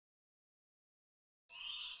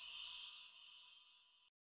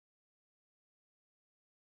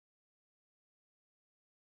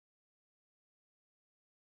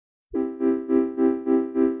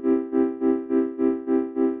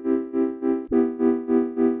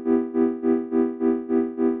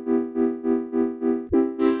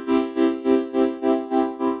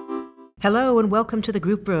Hello and welcome to the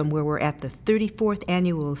group room where we're at the 34th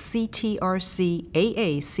annual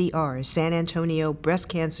CTRC-AACR San Antonio Breast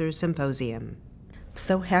Cancer Symposium.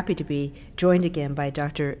 So happy to be joined again by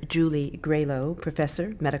Dr. Julie Gralow,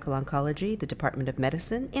 Professor, Medical Oncology, the Department of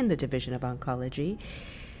Medicine in the Division of Oncology.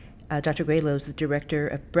 Dr. Gralow is the Director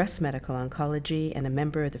of Breast Medical Oncology and a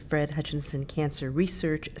member of the Fred Hutchinson Cancer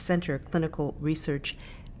Research Center Clinical Research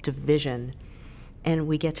Division. And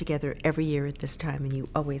we get together every year at this time, and you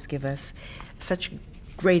always give us such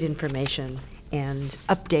great information and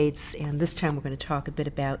updates. And this time we're going to talk a bit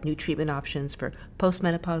about new treatment options for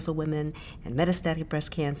postmenopausal women and metastatic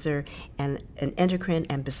breast cancer and an endocrine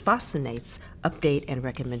and bisphosphonates update and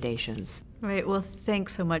recommendations. Right. Well,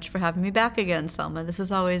 thanks so much for having me back again, Selma. This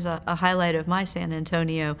is always a highlight of my San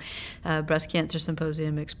Antonio Breast Cancer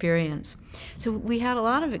Symposium experience. So we had a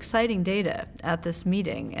lot of exciting data at this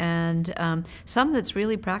meeting, and some that's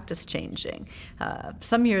really practice-changing.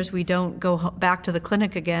 Some years we don't go back to the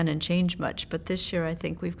clinic again and change much, but this year I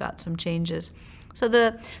think we've got some changes. So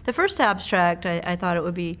the first abstract I thought it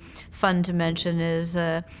would be fun to mention is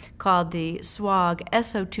called the SWOG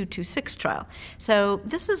SO226 trial. So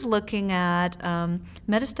this is looking at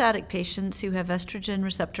metastatic patients who have estrogen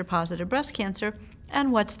receptor positive breast cancer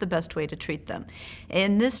and what's the best way to treat them.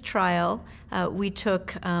 In this trial, we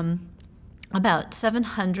took about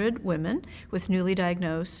 700 women with newly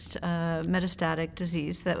diagnosed metastatic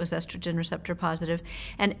disease that was estrogen receptor positive,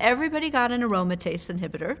 and everybody got an aromatase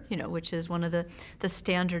inhibitor, which is one of the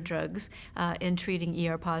standard drugs in treating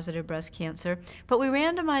ER-positive breast cancer. But we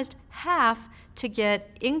randomized half to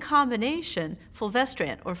get, in combination,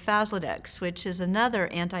 fulvestrant or Faslodex, which is another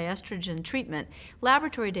anti-estrogen treatment.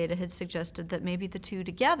 Laboratory data had suggested that maybe the two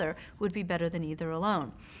together would be better than either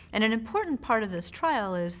alone. And an important part of this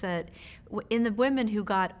trial is that in the women who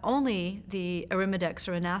got only the Arimidix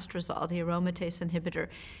or anastrozole, the aromatase inhibitor,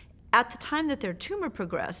 at the time that their tumor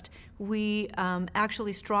progressed, we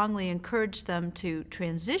actually strongly encouraged them to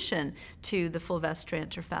transition to the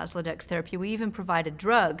fulvestrant or Faslodex therapy. We even provided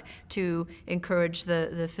drug to encourage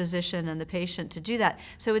the physician and the patient to do that.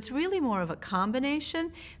 So it's really more of a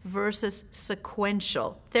combination versus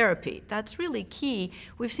sequential therapy. That's really key.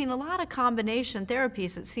 We've seen a lot of combination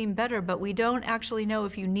therapies that seem better, but we don't actually know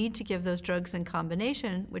if you need to give those drugs in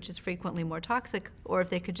combination, which is frequently more toxic, or if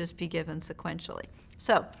they could just be given sequentially.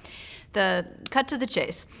 So, the cut to the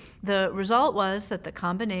chase. The result was that the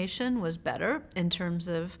combination was better in terms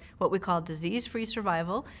of what we call disease-free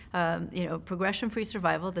survival, progression-free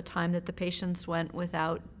survival, the time that the patients went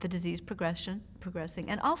without the disease progressing,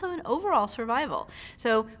 and also in overall survival.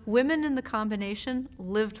 So women in the combination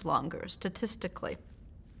lived longer, statistically.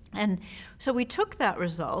 And so we took that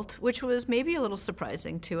result, which was maybe a little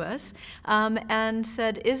surprising to us, and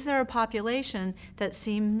said, is there a population that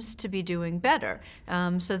seems to be doing better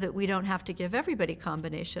so that we don't have to give everybody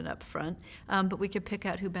combination up front, but we could pick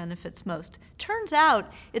out who benefits most? Turns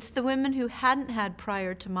out it's the women who hadn't had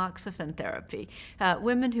prior tamoxifen therapy.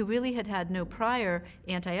 Women who really had had no prior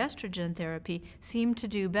anti-estrogen therapy seemed to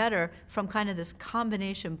do better from kind of this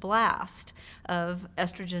combination blast of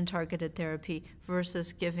estrogen-targeted therapy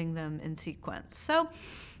versus giving them in sequence. So,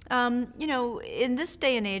 in this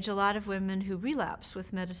day and age, a lot of women who relapse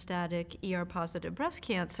with metastatic ER-positive breast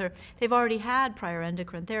cancer, they've already had prior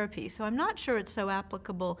endocrine therapy. So I'm not sure it's so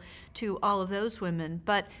applicable to all of those women,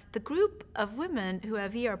 but the group of women who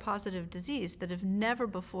have ER-positive disease that have never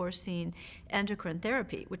before seen endocrine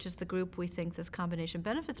therapy, which is the group we think this combination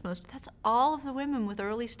benefits most, that's all of the women with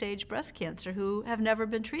early-stage breast cancer who have never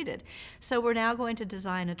been treated. So we're now going to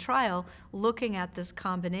design a trial looking at this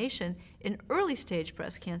combination in early-stage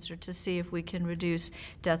breast cancer to see if we can reduce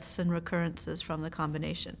deaths and recurrences from the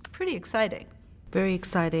combination. Pretty exciting. Very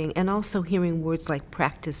exciting, and also hearing words like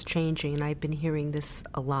practice changing, and I've been hearing this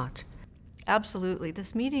a lot. Absolutely.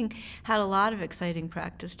 This meeting had a lot of exciting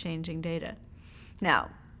practice changing data.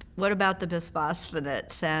 Now, what about the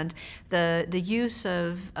bisphosphonates and the use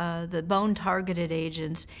of the bone-targeted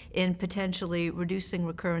agents in potentially reducing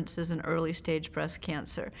recurrences in early-stage breast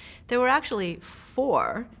cancer? There were actually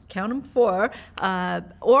four, count them four,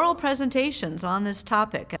 oral presentations on this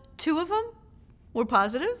topic. 2 of them were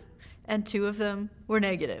positive, and 2 of them were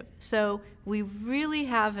negative. So we really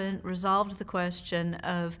haven't resolved the question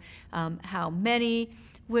of how many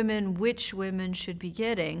women, which women should be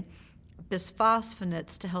getting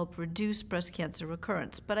bisphosphonates to help reduce breast cancer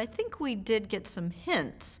recurrence. But I think we did get some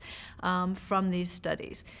hints from these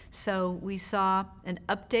studies. So we saw an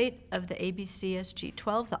update of the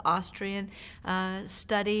ABCSG12, the Austrian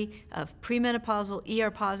study of premenopausal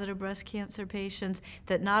ER-positive breast cancer patients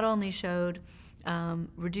that not only showed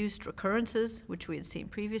reduced recurrences, which we had seen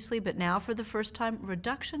previously, but now for the first time,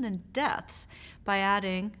 reduction in deaths by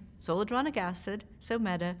adding zoledronic acid,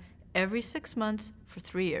 Zometa, every 6 months for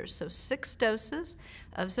 3 years. So 6 doses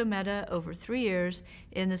of Zometa over 3 years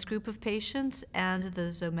in this group of patients, and the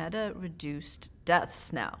Zometa reduced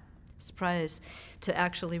deaths now. Surprised to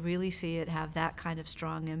actually really see it have that kind of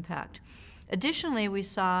strong impact. Additionally, we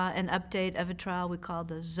saw an update of a trial we call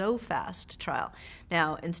the Zofast Trial.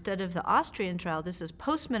 Now, instead of the Austrian trial, this is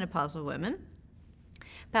postmenopausal women.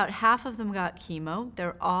 About half of them got chemo.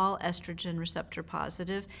 They're all estrogen receptor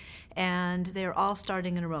positive, and they're all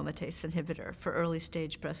starting an aromatase inhibitor for early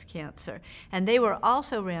stage breast cancer. And they were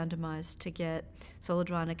also randomized to get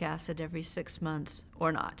zoledronic acid every 6 months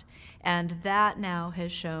or not. And that now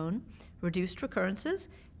has shown reduced recurrences.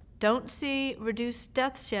 Don't see reduced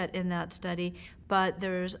deaths yet in that study, but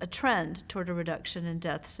there's a trend toward a reduction in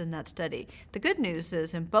deaths in that study. The good news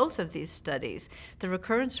is in both of these studies, the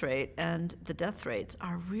recurrence rate and the death rates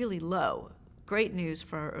are really low. Great news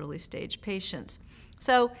for our early stage patients.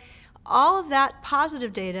 So all of that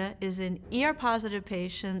positive data is in ER-positive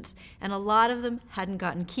patients, and a lot of them hadn't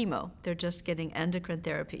gotten chemo. They're just getting endocrine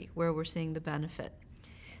therapy, where we're seeing the benefit.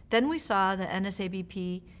 Then we saw the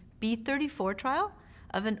NSABP B34 trial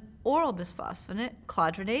of an oral bisphosphonate,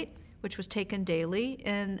 cladronate, which was taken daily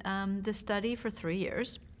in the study for 3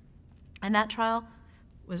 years. And that trial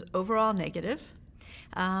was overall negative.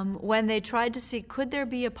 When they tried to see could there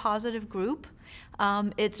be a positive group,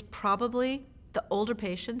 it's probably the older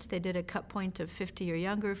patients. They did a cut point of 50 or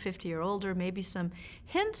younger, 50 or older, maybe some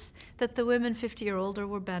hints that the women 50 or older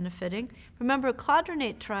were benefiting. Remember, a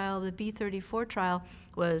cladronate trial, the B34 trial,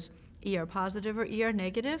 was ER positive or ER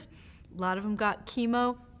negative. A lot of them got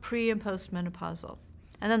chemo, pre- and postmenopausal.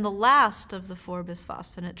 And then the last of the 4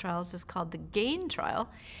 bisphosphonate trials is called the GAIN trial.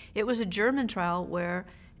 It was a German trial where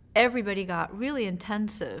everybody got really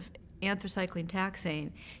intensive anthracycline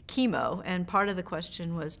taxane chemo, and part of the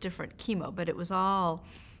question was different chemo, but it was all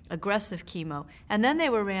aggressive chemo. And then they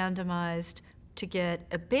were randomized to get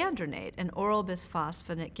abandronate, an oral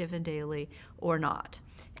bisphosphonate given daily or not.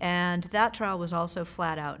 And that trial was also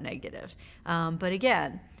flat out negative. But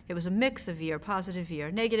again, it was a mix of ER positive,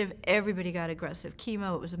 ER negative. Everybody got aggressive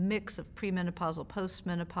chemo. It was a mix of premenopausal,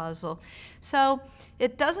 postmenopausal. So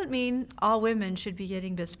it doesn't mean all women should be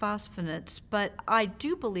getting bisphosphonates, but I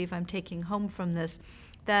do believe I'm taking home from this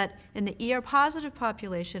that in the ER-positive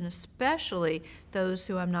population, especially those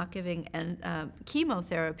who I'm not giving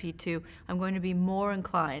chemotherapy to, I'm going to be more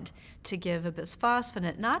inclined to give a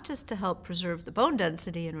bisphosphonate, not just to help preserve the bone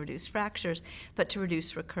density and reduce fractures, but to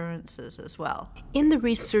reduce recurrences as well. In the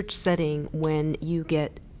research setting, when you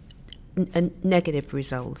get negative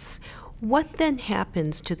results, what then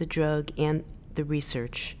happens to the drug and the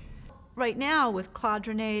research? Right now, with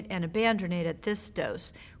cladronate and abandronate at this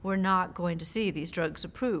dose, we're not going to see these drugs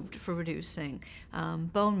approved for reducing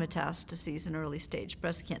bone metastases in early stage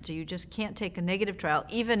breast cancer. You just can't take a negative trial,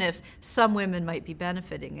 even if some women might be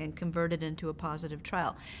benefiting, and convert it into a positive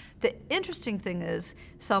trial. The interesting thing is,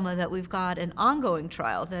 Selma, that we've got an ongoing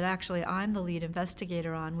trial that actually I'm the lead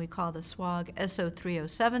investigator on. We call the SWOG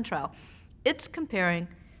SO226 trial. It's comparing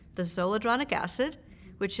the zoledronic acid,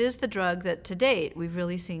 which is the drug that to date we've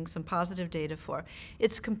really seen some positive data for.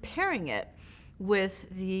 It's comparing it with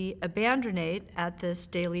the abandronate at this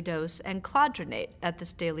daily dose and cladronate at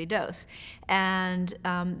this daily dose. And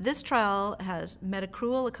this trial has met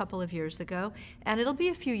accrual a couple of years ago, and it'll be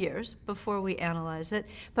a few years before we analyze it.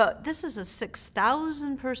 But this is a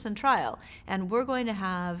 6,000-person trial, and we're going to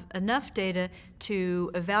have enough data to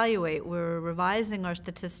evaluate. We're revising our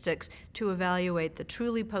statistics to evaluate the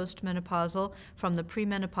truly postmenopausal from the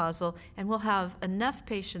premenopausal, and we'll have enough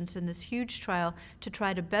patients in this huge trial to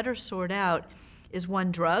try to better sort out, is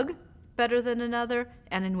one drug better than another,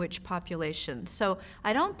 and in which population. So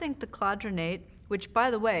I don't think the cladronate, which,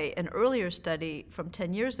 by the way, an earlier study from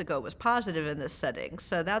 10 years ago was positive in this setting,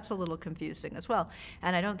 so that's a little confusing as well.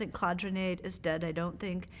 And I don't think cladronate is dead. I don't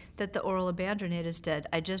think that the oral abandronate is dead.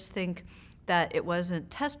 I just think that it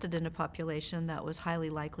wasn't tested in a population that was highly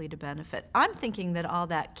likely to benefit. I'm thinking that all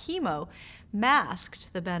that chemo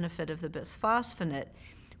masked the benefit of the bisphosphonate,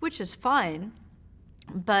 which is fine,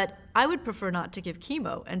 but I would prefer not to give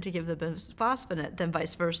chemo and to give the bisphosphonate than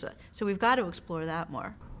vice versa. So we've got to explore that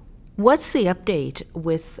more. What's the update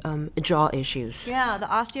with jaw issues? Yeah, the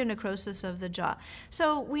osteonecrosis of the jaw.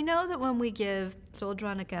 So we know that when we give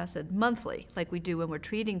zoledronic acid monthly, like we do when we're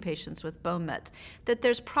treating patients with bone mets, that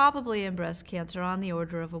there's probably in breast cancer on the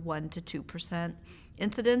order of a 1 to 2%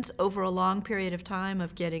 incidence over a long period of time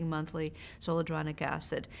of getting monthly zoledronic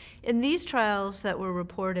acid. In these trials that were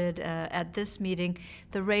reported at this meeting,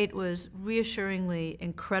 the rate was reassuringly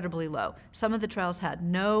incredibly low. Some of the trials had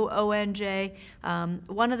no ONJ.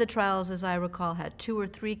 One of the trials, as I recall, had 2 or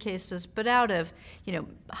 3 cases, but out of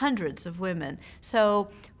hundreds of women. So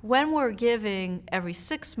when we're giving every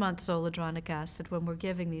 6-month zoledronic acid, when we're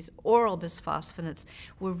giving these oral bisphosphonates,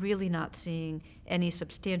 we're really not seeing any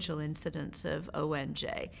substantial incidence of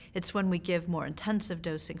ONJ. It's when we give more intensive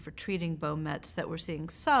dosing for treating bone mets that we're seeing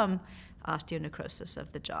some osteonecrosis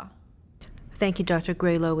of the jaw. Thank you, Dr.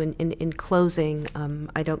 Gralow. In closing,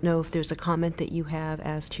 I don't know if there's a comment that you have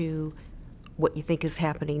as to what you think is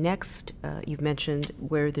happening next. You've mentioned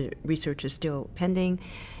where the research is still pending,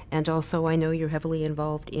 and also I know you're heavily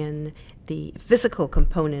involved in the physical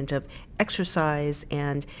component of exercise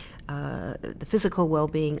and the physical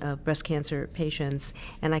well-being of breast cancer patients,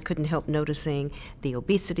 and I couldn't help noticing the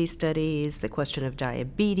obesity studies, the question of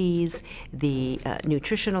diabetes, the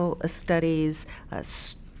nutritional studies,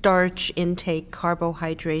 starch intake,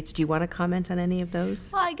 carbohydrates. Do you want to comment on any of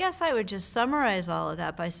those? Well, I guess I would just summarize all of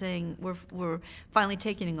that by saying we're finally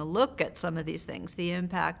taking a look at some of these things, the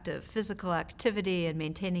impact of physical activity and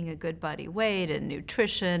maintaining a good body weight and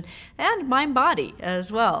nutrition and mind-body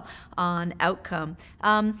as well on outcome.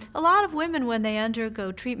 A lot of women, when they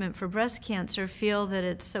undergo treatment for breast cancer, feel that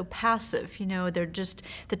it's so passive. They're just,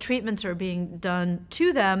 the treatments are being done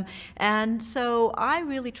to them. And so I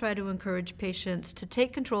really try to encourage patients to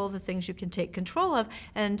take control of the things you can take control of.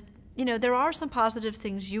 And there are some positive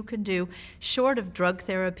things you can do short of drug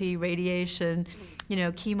therapy, radiation,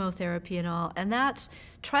 chemotherapy and all. And that's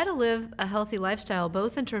try to live a healthy lifestyle,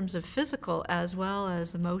 both in terms of physical as well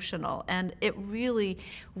as emotional. And it really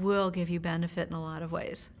will give you benefit in a lot of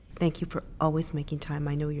ways. Thank you for always making time.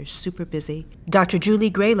 I know you're super busy. Dr.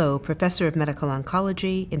 Julie Gralow, Professor of Medical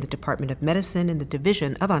Oncology in the Department of Medicine in the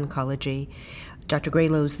Division of Oncology. Dr.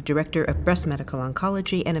 Gralow is the Director of Breast Medical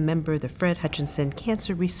Oncology and a member of the Fred Hutchinson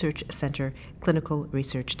Cancer Research Center Clinical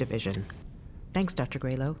Research Division. Thanks, Dr.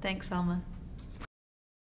 Gralow. Thanks, Alma.